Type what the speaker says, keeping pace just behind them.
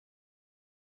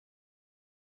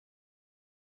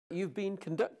You've been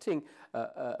conducting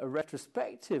a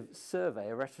retrospective survey,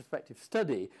 a retrospective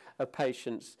study of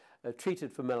patients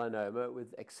treated for melanoma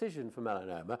with excision for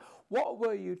melanoma. What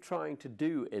were you trying to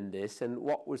do in this, and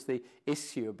what was the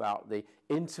issue about the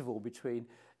interval between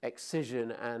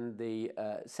excision and the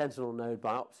sentinel node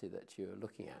biopsy that you're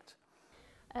looking at?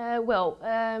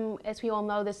 As we all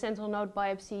know, the sentinel node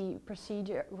biopsy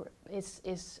procedure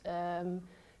is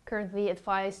currently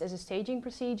advised as a staging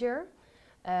procedure,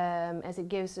 as it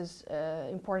gives us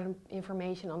important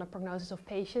information on the prognosis of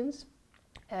patients.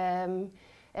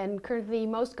 And currently,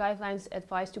 most guidelines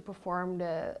advise to perform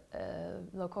the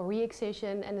local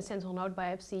re-excision and the sentinel node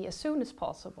biopsy as soon as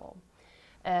possible.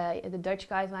 The Dutch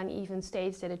guideline even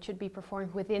states that it should be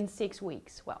performed within 6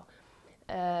 weeks.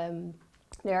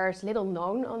 There's little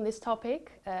known on this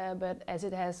topic, but as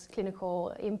it has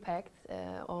clinical impact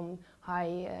on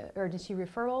high urgency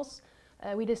referrals,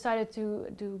 we decided to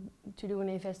do an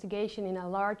investigation in a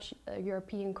large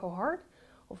European cohort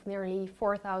of nearly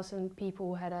 4,000 people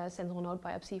who had a sentinel node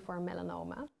biopsy for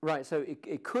melanoma. Right, so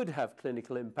it could have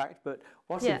clinical impact, but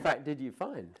what in fact did you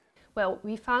find? Well,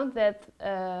 we found that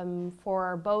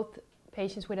for both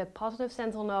patients with a positive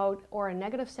sentinel node or a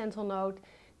negative sentinel node,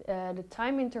 the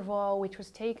time interval which was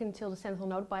taken till the sentinel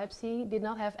node biopsy did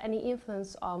not have any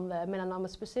influence on the melanoma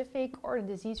specific or the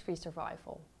disease-free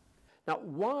survival. Now,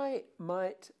 why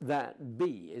might that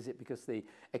be? Is it because the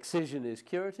excision is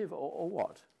curative, or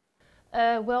what?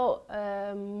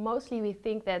 Mostly we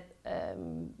think that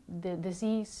the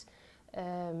disease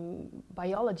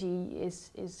biology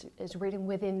is written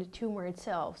within the tumor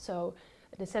itself. So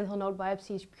the sentinel node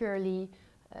biopsy is purely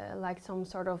like some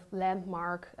sort of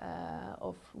landmark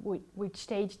of which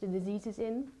stage the disease is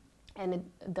in, and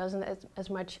it doesn't as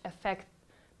much affect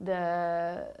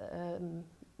the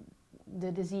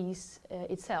disease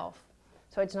itself.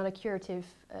 So it's not a curative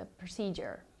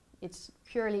procedure. It's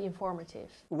purely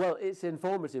informative. Well, it's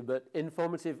informative, but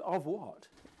informative of what?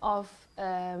 Of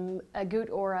a good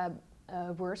or a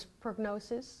worse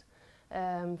prognosis.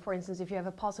 For instance, if you have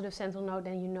a positive sentinel node,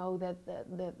 then you know that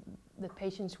the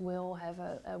patients will have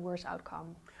a worse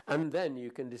outcome. And then you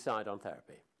can decide on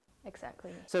therapy.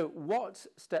 Exactly. So what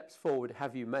steps forward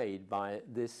have you made by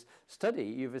this study?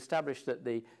 You've established that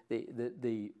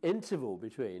the interval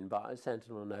between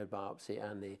sentinel node biopsy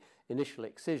and the initial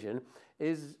excision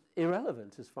is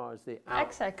irrelevant as far as the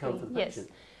outcome for the patient.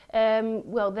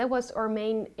 Yes. That was our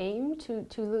main aim,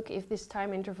 to look if this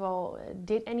time interval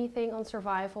did anything on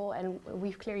survival, and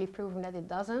we've clearly proven that it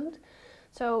doesn't.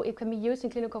 So it can be used in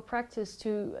clinical practice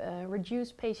to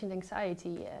reduce patient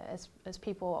anxiety, as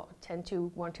people tend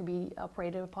to want to be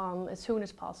operated upon as soon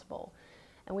as possible.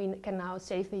 And we can now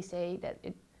safely say that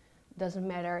it doesn't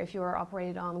matter if you are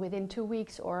operated on within 2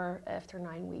 weeks or after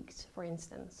 9 weeks, for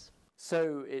instance.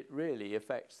 So it really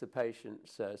affects the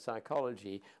patient's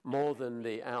psychology more than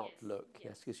the outlook,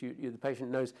 yes, because the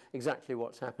patient knows exactly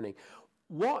what's happening.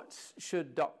 What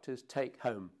should doctors take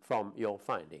home from your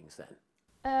findings then?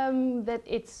 That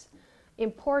it's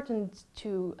important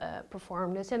to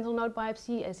perform the sentinel node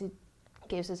biopsy, as it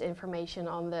gives us information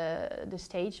on the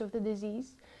stage of the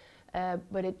disease,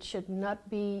 but it should not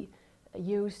be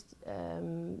used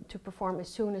to perform as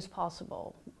soon as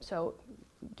possible. So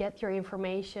get your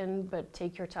information, but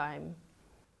take your time.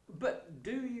 But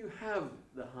do you have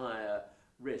the higher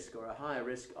risk, or a higher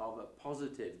risk of a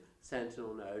positive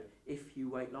sentinel node if you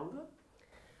wait longer?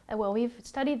 Well, we've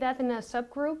studied that in a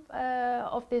subgroup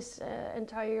of this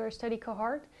entire study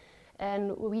cohort,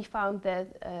 and we found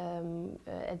that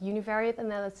at univariate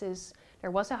analysis there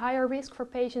was a higher risk for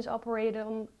patients operated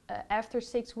on after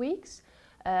 6 weeks,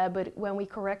 but when we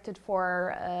corrected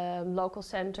for local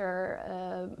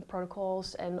center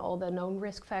protocols and all the known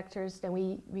risk factors, then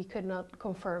we could not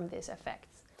confirm this effect.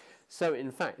 So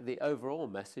in fact, the overall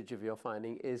message of your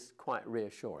finding is quite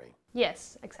reassuring.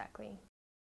 Yes, exactly.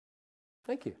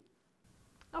 Thank you.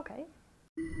 Okay.